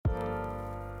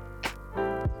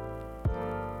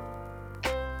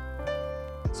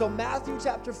So Matthew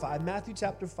chapter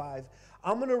 5,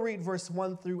 I'm going to read verse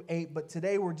 1 through 8, but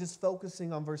today we're just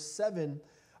focusing on verse 7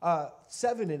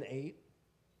 and 8.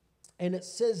 And it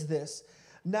says this: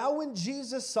 Now when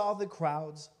Jesus saw the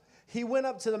crowds, he went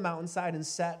up to the mountainside and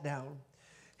sat down.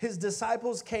 His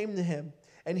disciples came to him,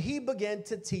 and he began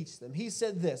to teach them. He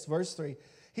said this, verse 3,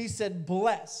 he said,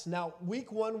 bless. Now,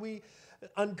 week 1, we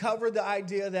uncovered the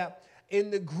idea that in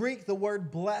the Greek, the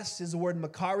word blessed is the word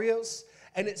makarios,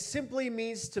 and it simply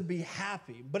means to be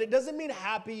happy. But it doesn't mean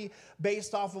happy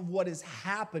based off of what is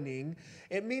happening.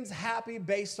 It means happy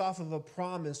based off of a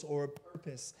promise or a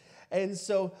purpose. And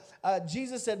so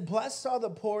Jesus said, blessed are the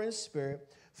poor in spirit,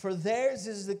 for theirs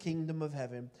is the kingdom of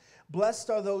heaven. Blessed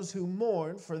are those who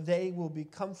mourn, for they will be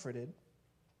comforted.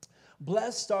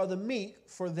 Blessed are the meek,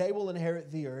 for they will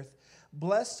inherit the earth.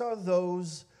 Blessed are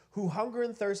those who hunger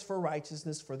and thirst for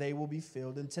righteousness, for they will be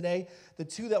filled. And today, the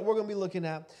two that we're going to be looking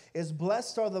at is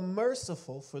blessed are the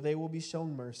merciful, for they will be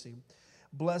shown mercy.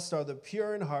 Blessed are the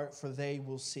pure in heart, for they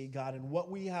will see God. And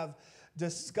what we have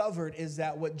discovered is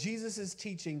that what Jesus is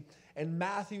teaching in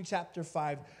Matthew chapter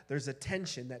 5, there's a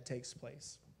tension that takes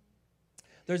place.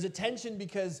 There's a tension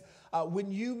because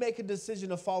when you make a decision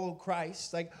to follow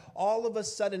Christ, like all of a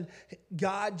sudden,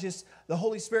 the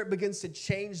Holy Spirit begins to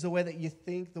change the way that you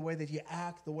think, the way that you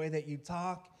act, the way that you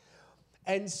talk.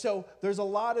 And so there's a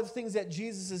lot of things that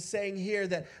Jesus is saying here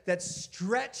that's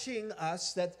stretching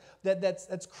us,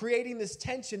 that's creating this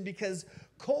tension because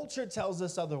culture tells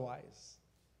us otherwise.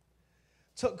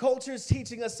 So culture is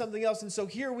teaching us something else. And so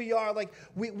here we are, like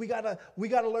we gotta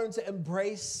learn to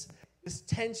embrace this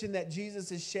tension that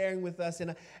Jesus is sharing with us.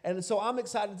 And so I'm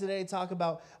excited today to talk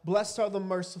about blessed are the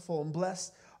merciful and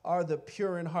blessed are the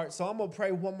pure in heart. So I'm going to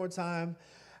pray one more time,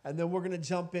 and then we're going to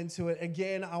jump into it.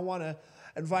 Again, I want to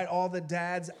invite all the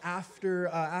dads after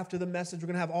the message. We're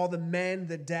going to have all the men,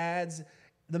 the dads,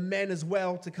 the men as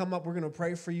well to come up. We're going to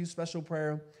pray for you, special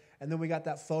prayer. And then we got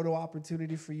that photo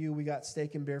opportunity for you. We got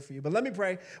steak and beer for you. But let me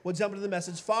pray. We'll jump into the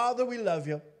message. Father, we love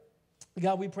you.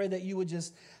 God, we pray that you would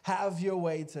just have your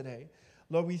way today.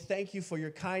 Lord, we thank you for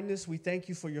your kindness. We thank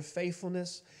you for your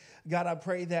faithfulness. God, I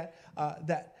pray that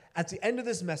at the end of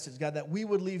this message, God, that we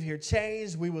would leave here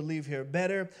changed, we would leave here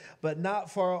better, but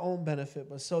not for our own benefit,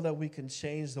 but so that we can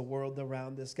change the world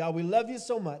around us. God, we love you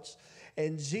so much.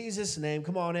 In Jesus' name,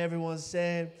 come on, everyone,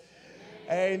 say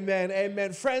amen. Amen.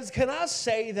 Amen. Friends, can I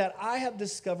say that I have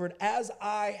discovered as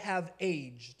I have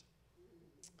aged,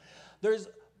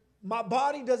 my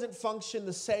body doesn't function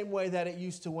the same way that it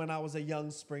used to when I was a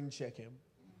young spring chicken.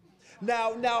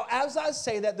 Now, as I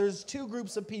say that, there's two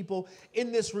groups of people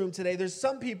in this room today. There's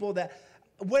some people that,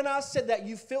 when I said that,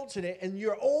 you filtered it, and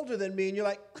you're older than me, and you're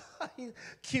like,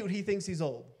 cute, he thinks he's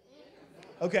old.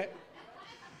 Okay?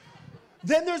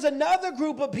 Then there's another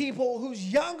group of people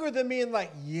who's younger than me and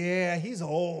like, yeah, he's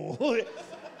old.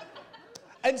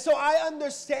 And so I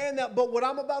understand that, but what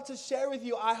I'm about to share with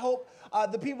you, I hope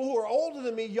the people who are older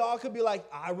than me, y'all could be like,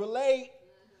 I relate.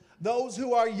 Those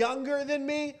who are younger than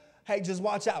me, hey, just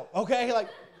watch out, okay?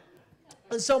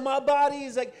 And so my body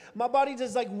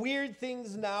does like weird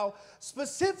things now,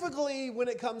 specifically when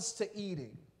it comes to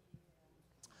eating.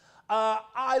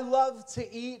 I love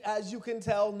to eat, as you can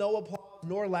tell, no applause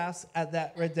nor laughs at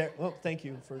that right there. Well, thank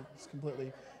you for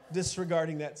completely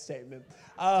disregarding that statement.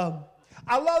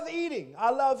 I love eating.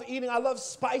 I love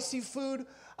spicy food.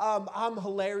 I'm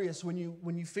hilarious when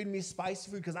you feed me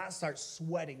spicy food because I start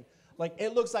sweating. Like,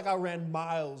 it looks like I ran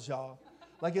miles, y'all.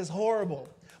 Like, it's horrible.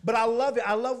 But I love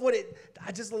it.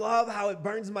 I just love how it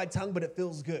burns my tongue, but it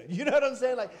feels good. You know what I'm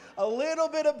saying? Like, a little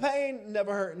bit of pain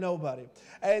never hurt nobody.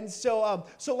 And so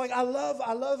I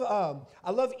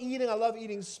love eating. I love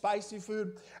eating spicy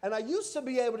food. And I used to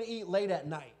be able to eat late at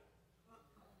night.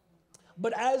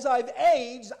 But as I've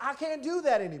aged, I can't do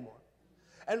that anymore.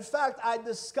 In fact, I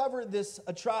discovered this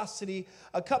atrocity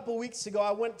a couple weeks ago.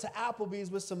 I went to Applebee's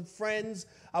with some friends.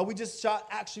 We shot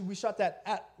that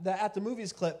at the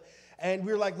movies clip. And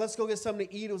we were like, let's go get something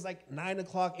to eat. It was like 9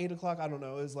 o'clock, 8 o'clock. I don't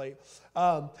know. It was late.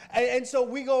 And so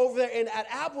we go over there. And at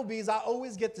Applebee's, I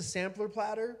always get the sampler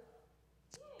platter.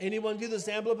 Anyone do the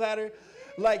sampler platter?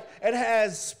 Like, it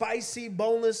has spicy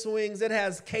boneless wings. It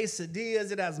has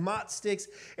quesadillas. It has mott sticks.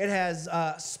 It has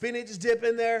spinach dip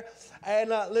in there. And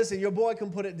listen, your boy can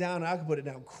put it down, and I can put it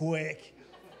down quick.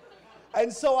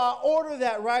 And so I order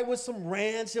that, right, with some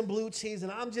ranch and blue cheese,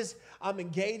 and I'm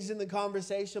engaged in the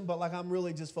conversation, but like I'm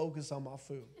really just focused on my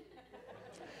food.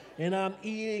 And I'm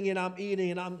eating, and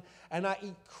I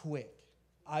eat quick.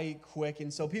 I eat quick,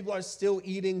 and so people are still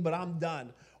eating, but I'm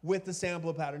done with the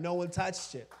sampler platter. No one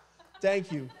touched it.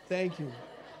 Thank you.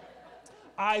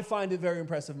 I find it very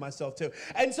impressive myself too.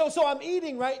 And so I'm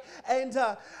eating, right? And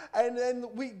then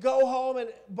we go home, and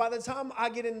by the time I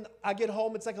get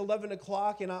home, it's like 11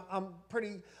 o'clock, and I'm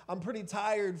pretty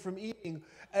tired from eating.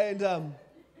 And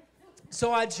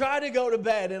so I try to go to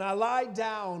bed, and I lie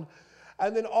down,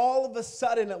 and then all of a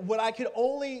sudden, what I could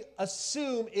only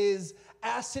assume is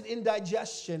acid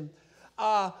indigestion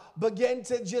began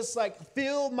to just like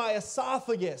fill my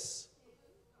esophagus.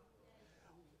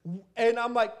 And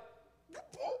I'm like,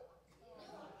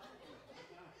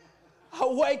 I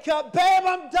wake up, babe,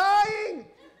 I'm dying.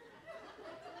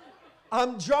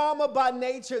 I'm drama by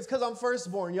nature. It's because I'm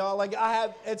firstborn, y'all. Like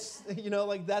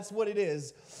like that's what it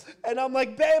is. And I'm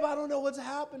like, babe, I don't know what's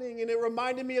happening. And it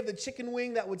reminded me of the chicken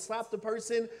wing that would slap the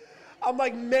person. I'm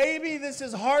like, maybe this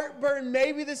is heartburn.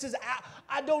 Maybe this is,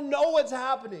 I don't know what's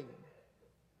happening.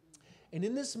 And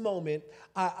in this moment,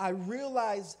 I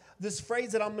realized this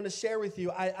phrase that I'm going to share with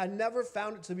you. I never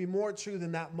found it to be more true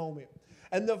than that moment.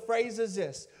 And the phrase is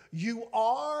this: you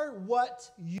are what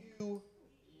you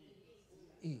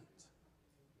eat.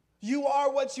 You are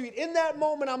what you eat. In that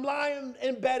moment, I'm lying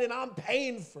in bed and I'm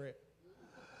paying for it.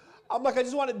 I'm like, I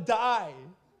just want to die.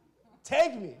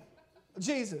 Take me,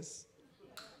 Jesus.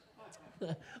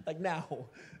 Like now.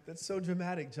 That's so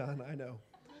dramatic, John, I know.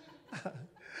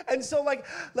 And so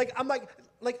I'm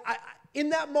in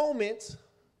that moment,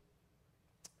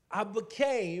 I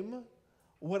became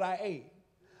what I ate.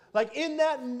 Like in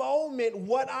that moment,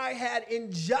 what I had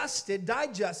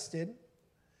digested,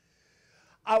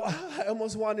 I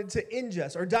almost wanted to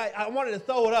ingest or die. I wanted to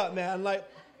throw it up, man. Like,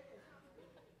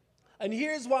 and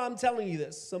here's why I'm telling you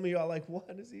this. Some of you are like, what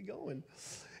is he going?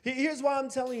 Here's why I'm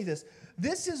telling you this.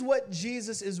 This is what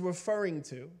Jesus is referring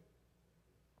to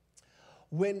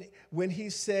when he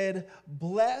said,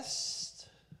 blessed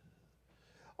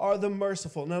are the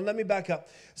merciful. Now, let me back up.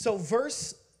 So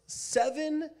verse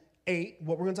 7, 8,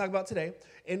 what we're going to talk about today,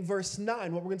 and verse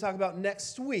 9, what we're going to talk about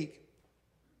next week,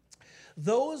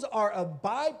 those are a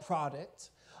byproduct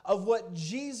of what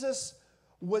Jesus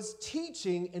was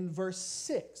teaching in verse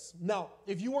 6. Now,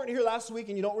 if you weren't here last week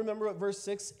and you don't remember what verse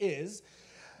 6 is,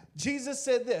 Jesus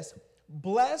said this: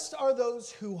 blessed are those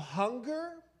who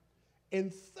hunger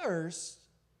and thirst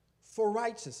for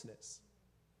righteousness.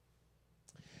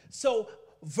 So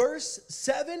verse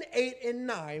 7, 8, and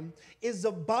 9 is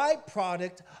a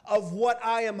byproduct of what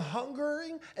I am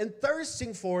hungering and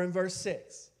thirsting for in verse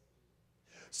 6.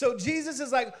 So Jesus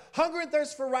is like, hunger and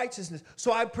thirst for righteousness.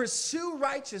 So I pursue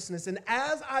righteousness. And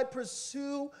as I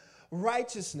pursue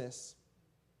righteousness,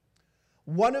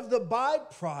 one of the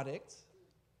byproducts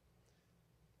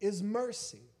is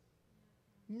mercy.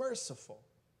 Merciful.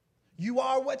 You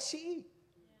are what you eat.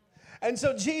 And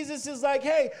so Jesus is like,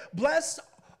 hey, blessed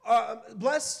are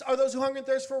those who hunger and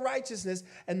thirst for righteousness.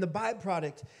 And the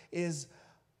byproduct is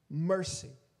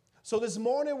mercy. So this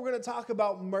morning we're going to talk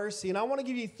about mercy. And I want to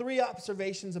give you 3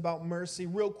 observations about mercy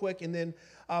real quick. And then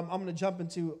I'm going to jump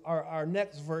into our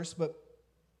next verse. But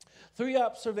 3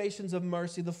 observations of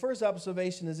mercy. The first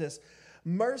observation is this: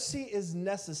 mercy is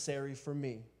necessary for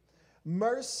me.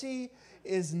 Mercy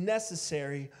is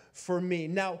necessary for me.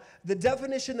 Now, the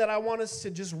definition that I want us to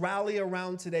just rally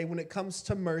around today when it comes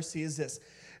to mercy is this: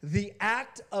 the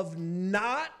act of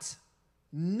not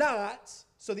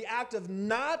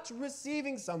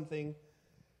receiving something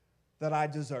that I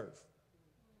deserve.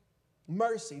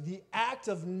 Mercy, the act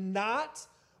of not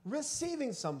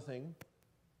receiving something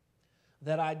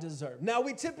that I deserve. Now,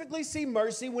 we typically see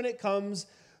mercy when it comes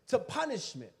to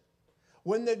punishment.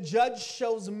 When the judge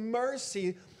shows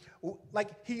mercy,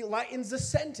 like he lightens the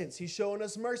sentence, he's showing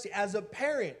us mercy. As a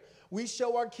parent, we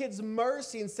show our kids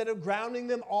mercy instead of grounding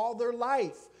them all their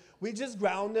life. We just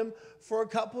ground them for a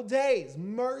couple days.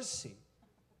 Mercy.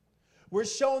 We're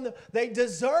showing them they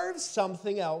deserve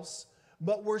something else,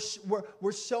 but we're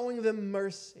showing them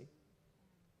mercy.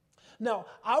 Now,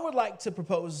 I would like to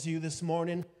propose to you this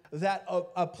morning that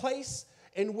a place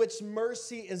in which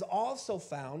mercy is also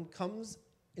found comes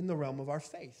in the realm of our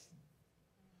faith.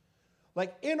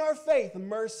 Like in our faith,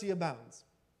 mercy abounds.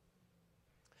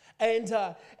 And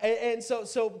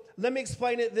so let me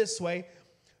explain it this way.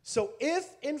 So if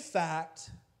in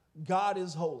fact God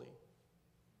is holy,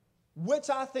 which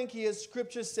I think he is,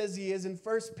 Scripture says he is. In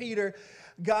 1 Peter,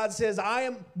 God says,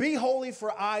 be holy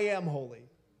for I am holy.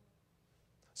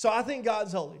 So I think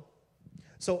God's holy.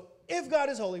 So if God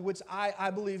is holy, which I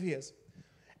believe he is,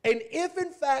 and if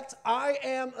in fact I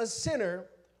am a sinner,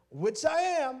 which I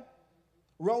am,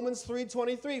 Romans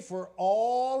 3:23, for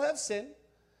all have sinned.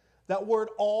 That word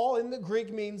all in the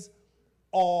Greek means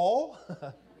all.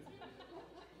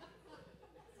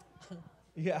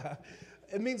 Yeah,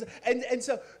 it means, and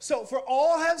so for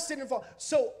all have sinned and fall.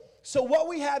 So So what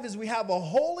we have is we have a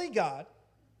holy God.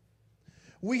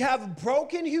 We have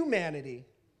broken humanity.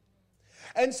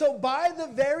 And so by the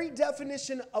very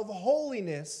definition of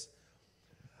holiness,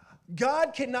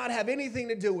 God cannot have anything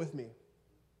to do with me.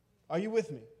 Are you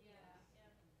with me?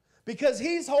 Because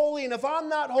he's holy, and if I'm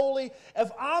not holy, if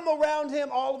I'm around him,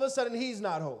 all of a sudden he's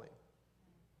not holy.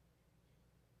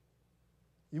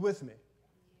 You with me?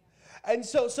 And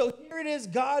so here it is,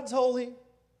 God's holy.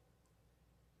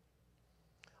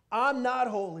 I'm not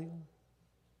holy.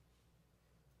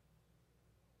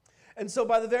 And so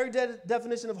by the very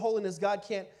definition of holiness, God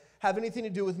can't have anything to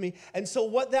do with me. And so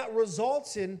what that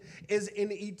results in is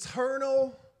an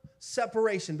eternal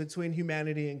separation between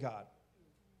humanity and God.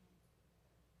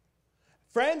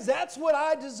 Friends, that's what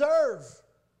I deserve.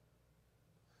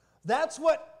 That's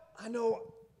what, I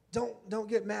know, don't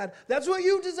get mad. That's what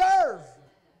you deserve.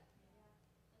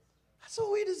 That's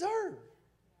what we deserve.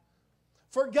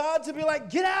 For God to be like,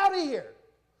 get out of here.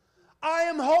 I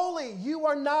am holy. You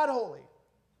are not holy.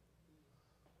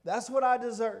 That's what I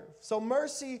deserve. So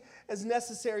mercy is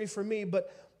necessary for me,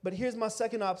 but here's my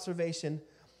second observation,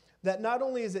 that not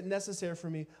only is it necessary for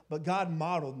me, but God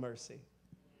modeled mercy.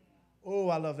 Oh,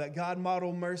 I love that. God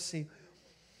modeled mercy.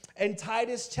 In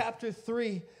Titus chapter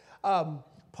 3,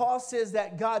 Paul says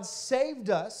that God saved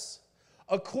us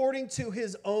according to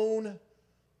his own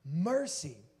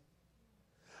mercy.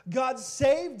 God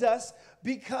saved us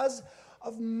because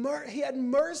of he had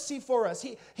mercy for us.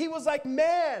 He was like,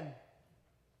 man,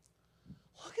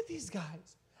 look at these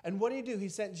guys. And what did he do? He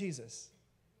sent Jesus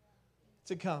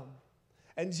to come.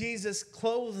 And Jesus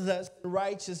clothed us in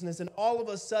righteousness. And all of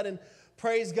a sudden,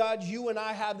 praise God, you and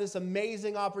I have this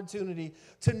amazing opportunity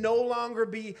to no longer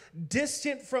be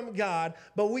distant from God,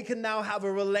 but we can now have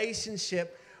a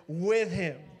relationship with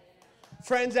him.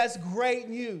 Friends, that's great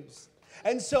news.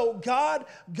 And so God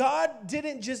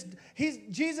didn't just,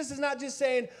 Jesus is not just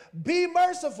saying, be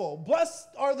merciful. Blessed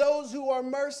are those who are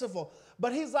merciful.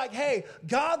 But he's like, hey,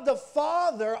 God the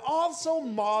Father also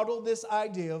modeled this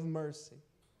idea of mercy.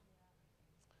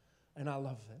 And I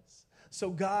love this. So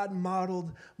God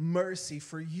modeled mercy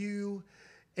for you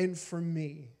and for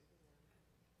me.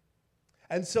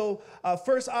 And so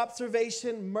first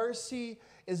observation, mercy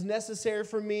is necessary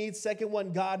for me. Second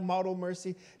one, God modeled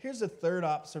mercy. Here's a third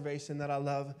observation that I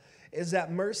love, is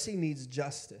that mercy needs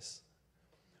justice.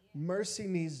 Mercy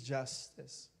needs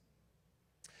justice.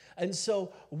 And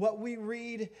so what we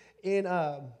read in,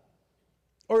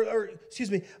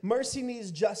 mercy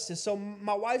needs justice. So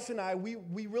my wife and I,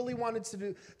 we really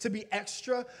wanted to be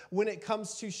extra when it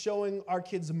comes to showing our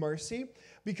kids mercy,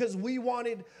 because we want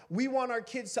our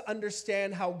kids to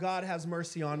understand how God has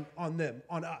mercy on them,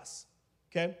 on us.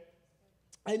 Okay?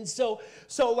 And so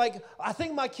like, I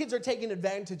think my kids are taking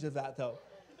advantage of that, though.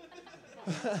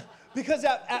 Because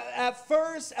at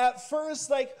first,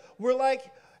 like, we're like,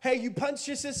 hey, you punched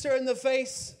your sister in the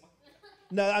face.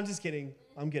 No, I'm just kidding.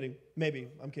 I'm kidding. Maybe.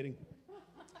 I'm kidding.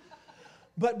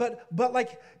 But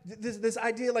like, this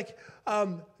idea, like,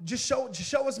 just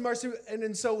show us mercy. And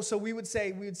then so we would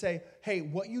say, hey,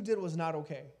 what you did was not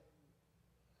okay,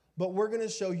 but we're going to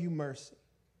show you mercy.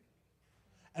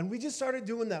 And we just started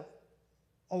doing that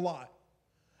a lot.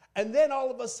 And then all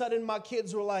of a sudden, my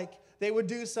kids were like, they would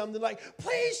do something like,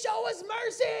 please show us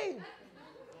mercy.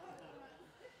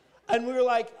 And we were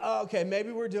like, oh, okay,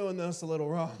 maybe we're doing this a little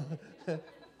wrong.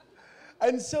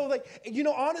 And so, like,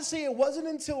 honestly, it wasn't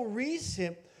until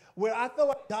recent where I felt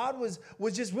like God was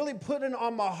just really putting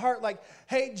on my heart, like,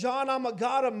 hey, John, I'm a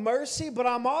God of mercy, but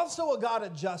I'm also a God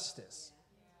of justice.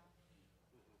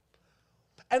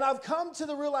 And I've come to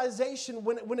the realization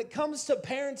when it comes to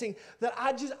parenting that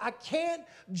I can't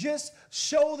just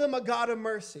show them a God of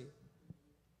mercy.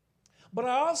 But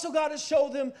I also got to show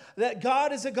them that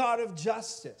God is a God of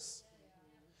justice.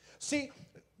 See,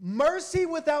 mercy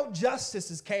without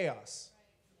justice is chaos.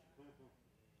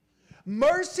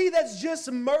 Mercy that's just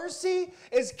mercy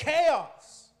is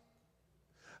chaos.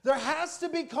 There has to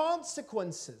be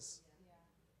consequences.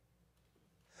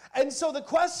 And so the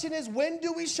question is, when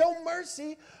do we show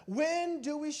mercy? When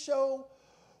do we show,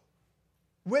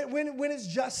 when is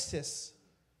justice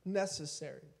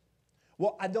necessary?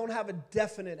 Well, I don't have a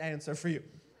definite answer for you.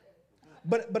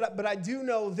 But I do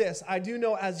know this. I do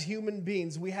know as human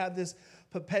beings, we have this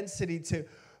propensity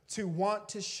to want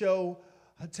to show,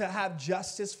 to have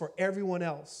justice for everyone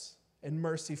else and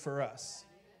mercy for us.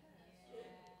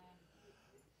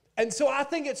 And so I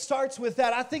think it starts with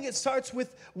that. I think it starts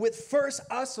with first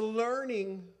us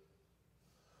learning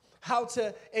how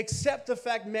to accept the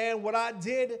fact, man, what I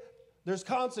did, there's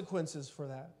consequences for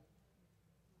that.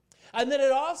 And then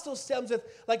it also stems with,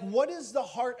 like, what is the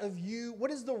heart of you? What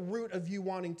is the root of you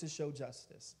wanting to show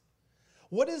justice?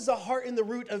 What is the heart and the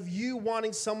root of you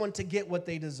wanting someone to get what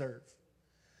they deserve?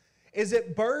 Is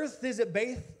it birthed? Is it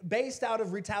based out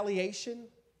of retaliation?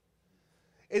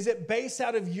 Is it based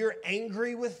out of you're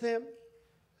angry with them?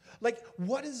 Like,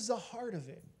 what is the heart of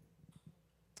it?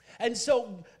 And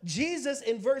so Jesus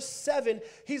in verse 7,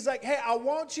 he's like, hey, I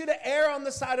want you to err on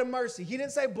the side of mercy. He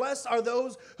didn't say blessed are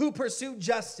those who pursue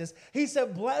justice. He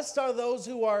said blessed are those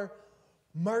who are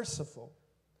merciful.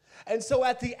 And so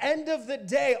at the end of the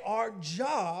day, our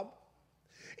job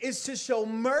is to show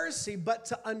mercy, but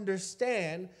to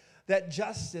understand that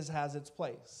justice has its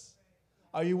place.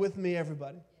 Are you with me,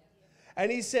 everybody?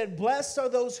 And he said, blessed are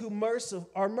those who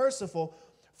are merciful,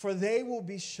 for they will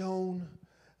be shown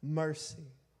mercy.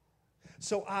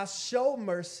 So I show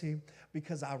mercy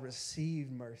because I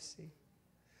receive mercy.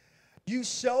 You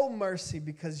show mercy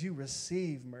because you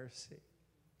receive mercy.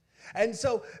 And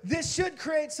so this should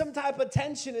create some type of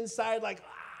tension inside, like,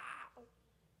 ah.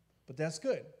 But that's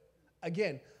good.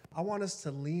 Again, I want us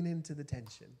to lean into the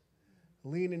tension.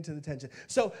 Lean into the tension.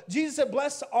 So Jesus said,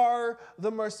 blessed are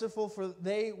the merciful, for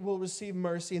they will receive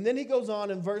mercy. And then he goes on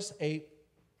in verse 8,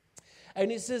 and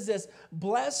he says this,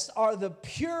 blessed are the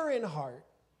pure in heart,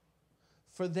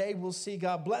 for they will see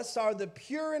God. Blessed are the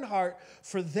pure in heart,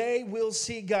 for they will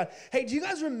see God. Hey, do you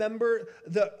guys remember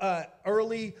the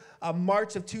early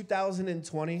March of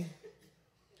 2020?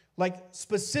 Like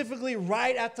specifically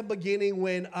right at the beginning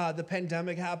when the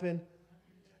pandemic happened?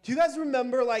 Do you guys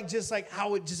remember like just like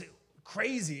how it just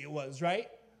crazy it was, right?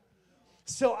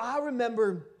 So I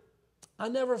remember I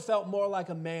never felt more like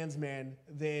a man's man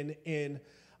than in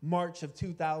March of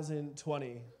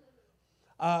 2020.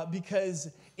 Because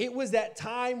it was that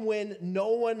time when no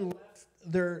one left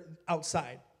their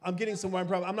outside. I'm getting somewhere.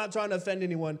 I'm not trying to offend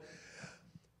anyone.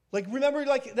 Like, remember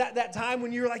like that time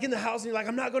when you were like in the house and you're like,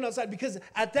 I'm not going outside? Because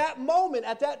at that moment,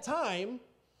 at that time,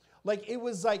 like it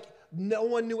was like no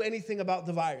one knew anything about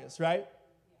the virus, right?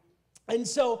 And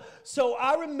so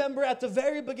I remember at the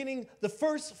very beginning, the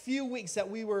first few weeks that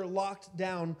we were locked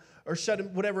down or shut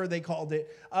in, whatever they called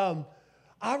it.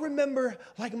 I remember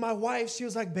like my wife, she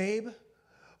was like, babe,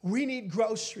 we need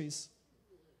groceries.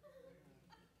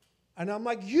 And I'm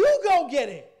like, you go get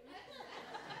it.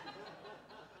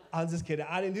 I'm just kidding.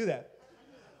 I didn't do that.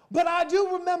 But I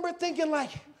do remember thinking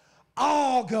like,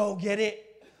 I'll go get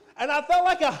it. And I felt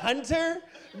like a hunter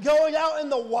going out in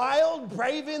the wild,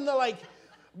 braving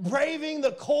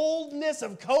the coldness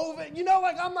of COVID. You know,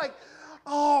 like I'm like,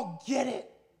 I'll get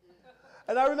it.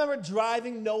 And I remember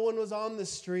driving, no one was on the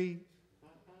street.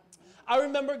 I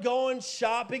remember going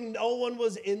shopping, no one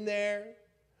was in there.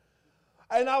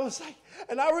 And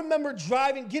I remember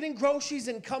driving, getting groceries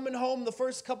and coming home the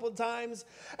first couple of times,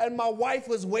 and my wife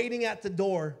was waiting at the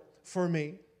door for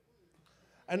me.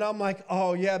 And I'm like,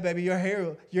 oh yeah, baby, your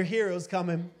hero's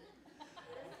coming.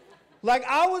 Like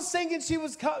I was thinking she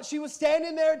was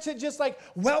standing there to just like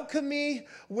welcome me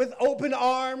with open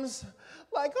arms.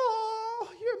 Like, oh,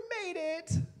 you made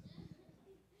it.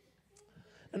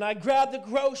 And I grabbed the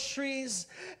groceries,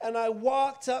 and I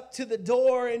walked up to the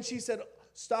door, and she said,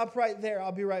 stop right there.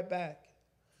 I'll be right back.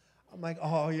 I'm like,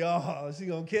 oh, y'all, she's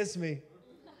going to kiss me.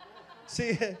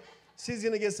 She's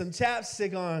going to get some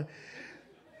chapstick on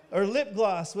or lip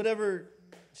gloss, whatever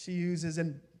she uses.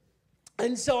 And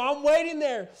so I'm waiting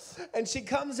there, and she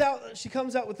comes out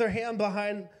with her hand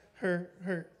behind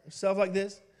herself like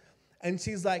this, and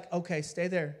she's like, okay, stay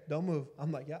there. Don't move.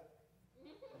 I'm like, yeah.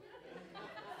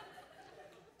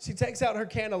 She takes out her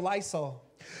can of Lysol.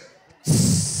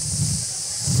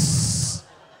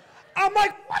 I'm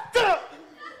like,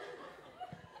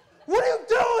 what are you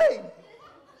doing?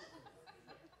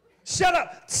 Shut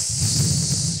up.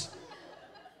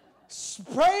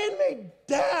 Spraying me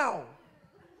down.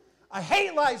 I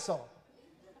hate Lysol.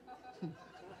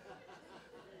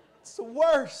 It's the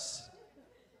worst.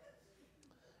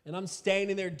 And I'm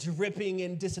standing there dripping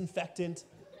in disinfectant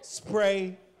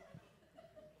spray.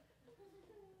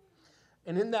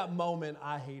 And in that moment,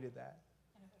 I hated that.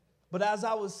 But as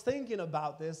I was thinking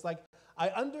about this, like, I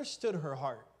understood her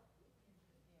heart.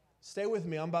 Stay with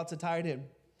me. I'm about to tie it in.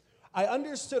 I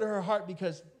understood her heart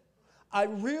because I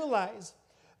realized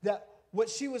that what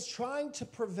she was trying to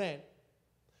prevent,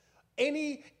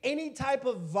 any type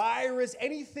of virus,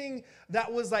 anything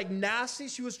that was like nasty,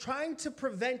 she was trying to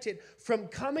prevent it from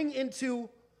coming into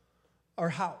our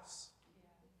house.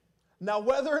 Now,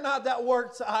 whether or not that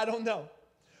worked, I don't know.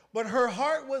 But her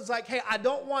heart was like, hey, I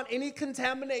don't want any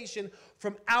contamination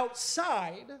from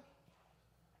outside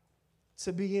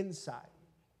to be inside.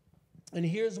 And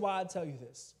here's why I tell you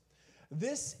this.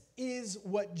 This is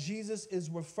what Jesus is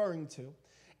referring to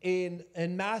in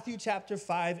Matthew chapter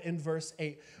 5 and verse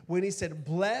 8, when he said,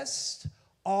 blessed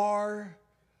are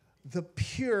the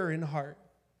pure in heart.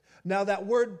 Now, that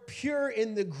word pure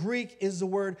in the Greek is the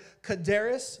word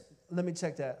kaderis. Let me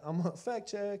check that. I'm going to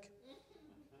fact check.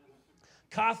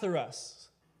 Katharos.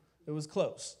 It was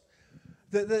close.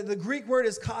 The Greek word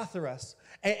is katharos.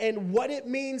 And what it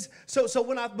means, so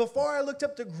before I looked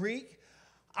up the Greek,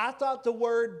 I thought the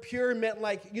word pure meant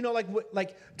like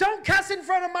don't cuss in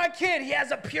front of my kid. He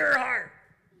has a pure heart.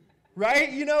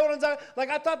 Right? You know what I'm talking? Like,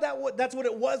 I thought that's what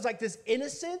it was, like this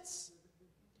innocence.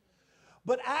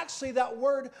 But actually, that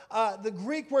word, the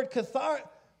Greek word kathar,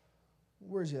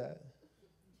 where's that?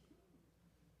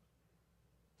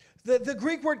 The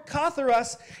Greek word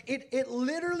katharos, it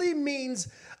literally means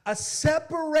a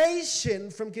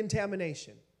separation from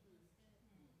contamination.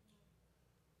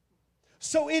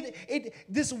 So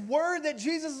this word that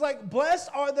Jesus is like, blessed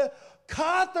are the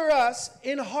katharos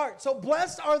in heart. So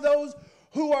blessed are those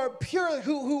who are pure,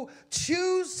 who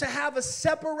choose to have a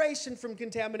separation from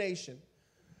contamination.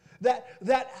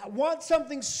 That want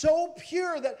something so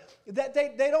pure that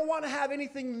they don't want to have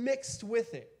anything mixed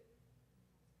with it.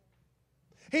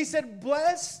 He said,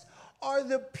 blessed are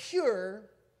the pure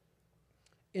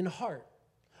in heart.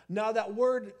 Now, that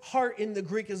word heart in the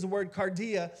Greek is the word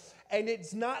cardia, and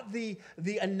it's not the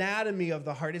anatomy of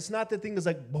the heart. It's not the thing that's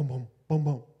like boom, boom, boom,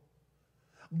 boom.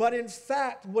 But in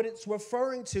fact, what it's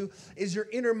referring to is your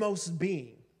innermost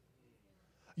being,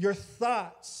 your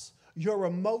thoughts, your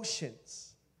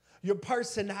emotions, your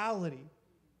personality.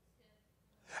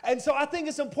 And so I think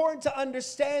it's important to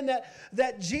understand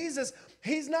that Jesus,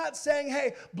 he's not saying,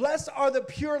 hey, blessed are the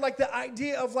pure, like the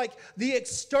idea of like the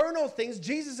external things.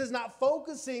 Jesus is not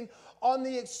focusing on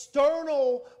the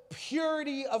external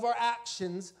purity of our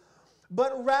actions,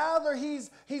 but rather he's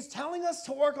telling us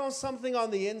to work on something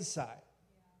on the inside.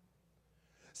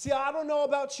 See, I don't know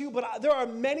about you, but there are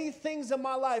many things in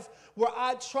my life where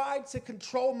I tried to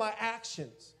control my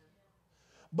actions,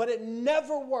 but it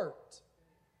never worked.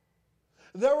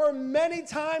 There were many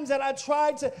times that I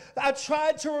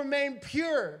tried to remain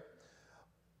pure,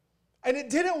 and it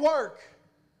didn't work.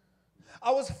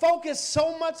 I was focused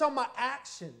so much on my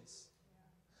actions.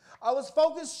 I was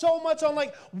focused so much on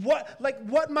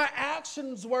what my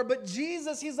actions were. But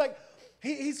Jesus, he's like,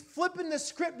 he's flipping the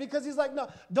script, because he's like, no,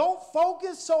 don't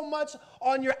focus so much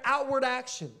on your outward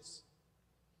actions.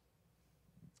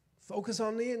 Focus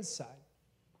on the inside.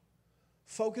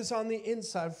 Focus on the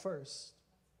inside first.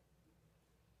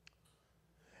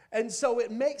 And so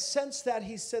it makes sense that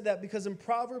he said that, because in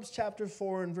Proverbs chapter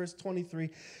 4 and verse 23,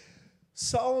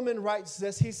 Solomon writes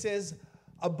this. He says,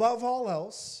 above all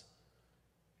else,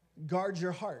 guard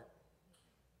your heart.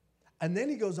 And then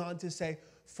he goes on to say,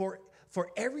 for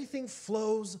everything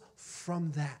flows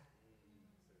from that.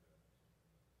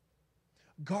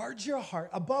 Guard your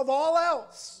heart. Above all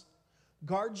else,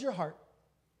 guard your heart.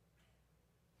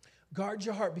 Guard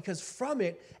your heart, because from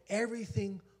it,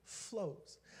 everything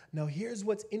flows. Now, here's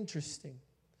what's interesting.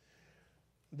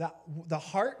 The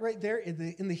heart right there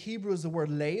in the Hebrew is the word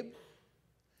leb.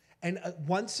 And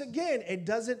once again, it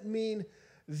doesn't mean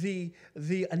the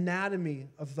anatomy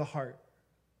of the heart.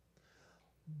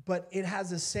 But it has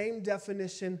the same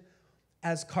definition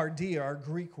as cardia, our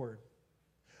Greek word,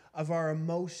 of our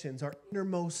emotions, our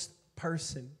innermost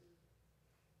person.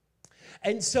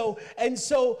 And so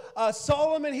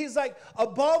Solomon, he's like,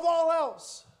 above all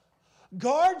else,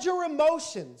 guard your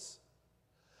emotions.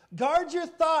 Guard your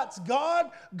thoughts.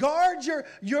 Guard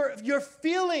your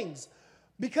feelings,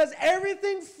 because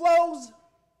everything flows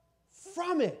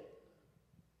from it.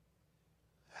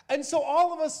 And so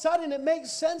all of a sudden, it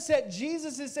makes sense that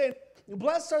Jesus is saying,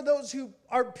 blessed are those who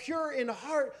are pure in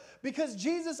heart, because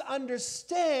Jesus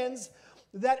understands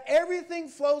that everything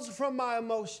flows from my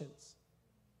emotions.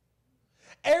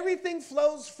 Everything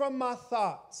flows from my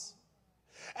thoughts.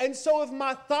 And so if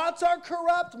my thoughts are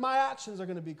corrupt, my actions are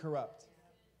going to be corrupt.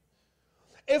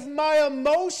 If my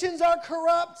emotions are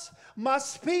corrupt, my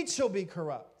speech will be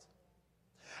corrupt.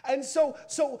 And so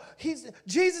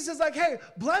Jesus is like, hey,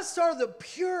 blessed are the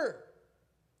pure.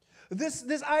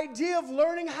 This idea of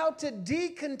learning how to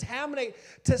decontaminate,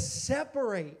 to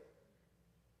separate,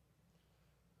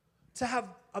 to have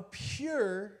a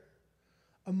pure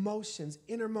emotions,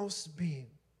 innermost being.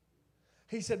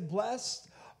 He said, blessed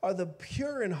are the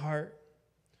pure in heart,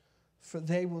 for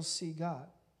they will see God.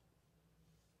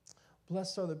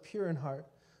 Blessed are the pure in heart,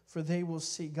 for they will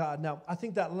see God. Now, I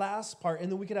think that last part, and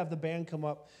then we could have the band come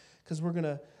up, because we're going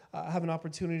to have an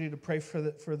opportunity to pray for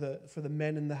the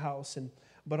men in the house,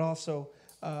 but also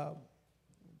they're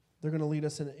going to lead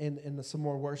us in some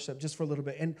more worship just for a little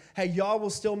bit. And hey, y'all will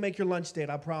still make your lunch date,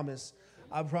 I promise.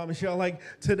 I promise y'all. Like,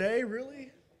 today,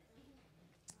 really?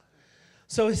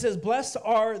 So he says, blessed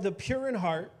are the pure in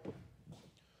heart,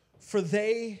 for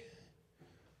they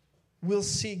will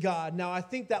see God. Now, I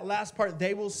think that last part,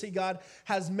 they will see God,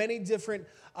 has many different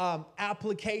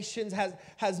applications,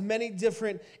 has many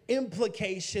different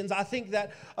implications. I think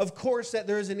that, of course, that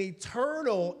there's an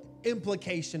eternal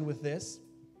implication with this.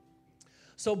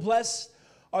 So blessed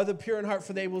are the pure in heart,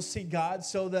 for they will see God.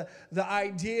 So the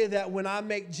idea that when I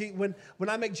make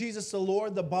Jesus the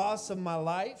Lord, the boss of my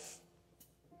life,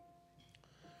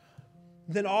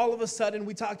 then all of a sudden,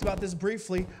 we talked about this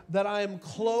briefly, that I am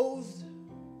clothed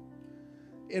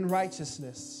in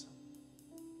righteousness.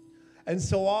 And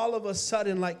so all of a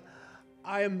sudden, like,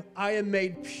 I am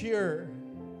made pure.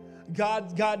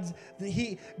 God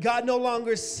no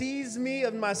longer sees me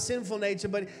of my sinful nature,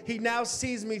 but he now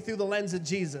sees me through the lens of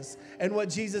Jesus and what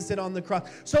Jesus did on the cross.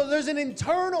 So there's an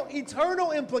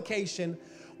eternal implication,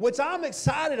 which I'm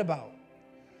excited about.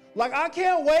 Like, I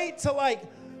can't wait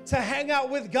to hang out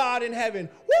with God in heaven.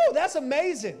 Woo, that's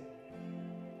amazing.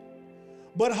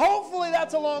 But hopefully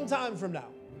that's a long time from now.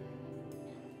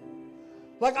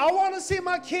 Like, I want to see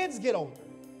my kids get older.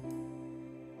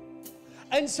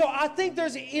 And so I think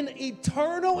there's an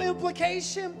eternal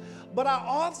implication, but I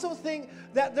also think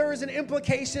that there is an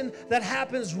implication that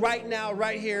happens right now,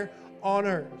 right here on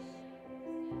earth.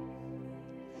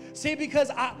 See,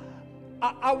 because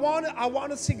I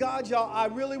want to see God, y'all. I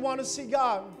really want to see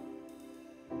God.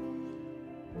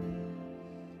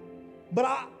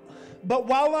 But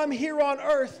while I'm here on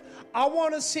earth, I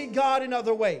want to see God in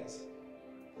other ways.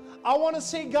 I want to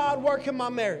see God work in my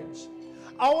marriage.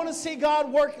 I want to see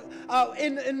God work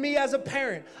in me as a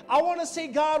parent. I want to see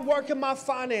God work in my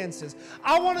finances.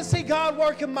 I want to see God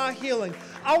work in my healing.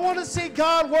 I want to see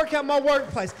God work at my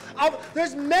workplace.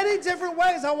 There's many different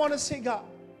ways I want to see God.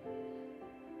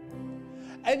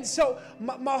 And so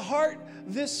my heart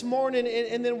this morning,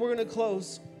 and then we're going to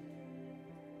close,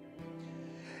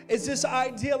 is this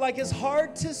idea, like, it's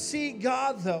hard to see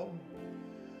God, though,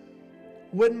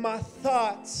 when my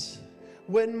thoughts,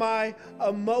 when my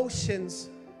emotions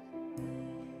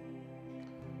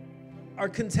are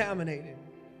contaminated,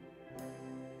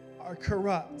 are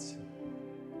corrupt.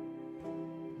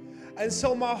 And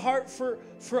so my heart for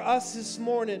us this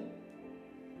morning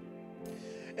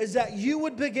is that you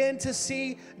would begin to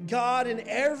see God in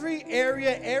every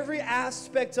area, every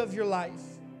aspect of your life.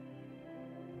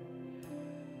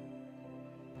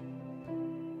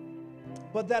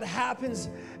 But that happens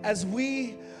as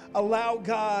we allow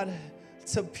God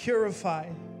to purify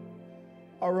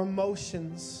our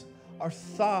emotions, our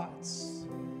thoughts,